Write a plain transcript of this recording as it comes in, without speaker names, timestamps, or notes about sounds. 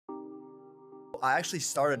I actually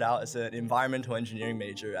started out as an environmental engineering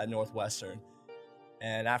major at Northwestern.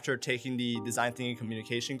 And after taking the design thinking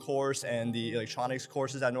communication course and the electronics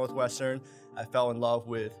courses at Northwestern, I fell in love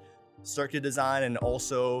with circuit design and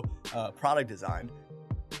also product design.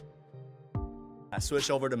 I switched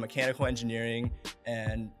over to mechanical engineering,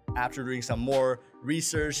 and after doing some more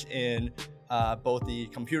research in both the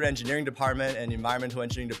computer engineering department and environmental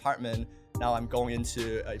engineering department, now I'm going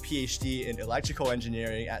into a PhD in electrical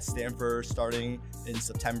engineering at Stanford starting in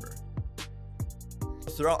September.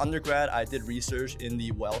 Throughout undergrad, I did research in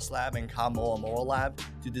the Wells Lab and Ka-Moa lab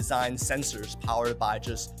to design sensors powered by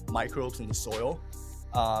just microbes in the soil.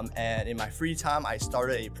 And in my free time, I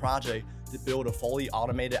started a project to build a fully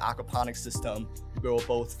automated aquaponics system to grow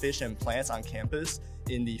both fish and plants on campus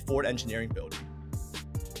in the Ford Engineering building.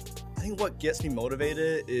 I think what gets me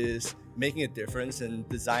motivated is making a difference and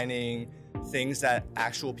designing things that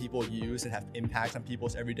actual people use and have impact on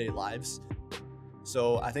people's everyday lives.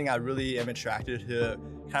 So I think I really am attracted to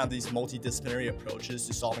kind of these multidisciplinary approaches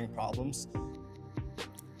to solving problems.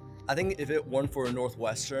 I think if it weren't for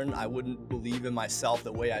Northwestern, I wouldn't believe in myself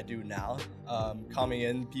the way I do now. Coming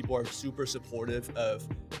in, people are super supportive of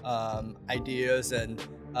ideas and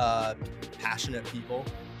passionate people.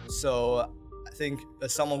 So I think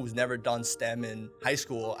as someone who's never done STEM in high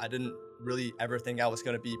school, I didn't really ever think I was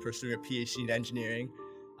going to be pursuing a PhD in engineering.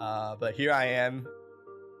 But here I am.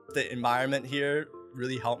 The environment here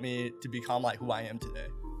really helped me to become like who I am today.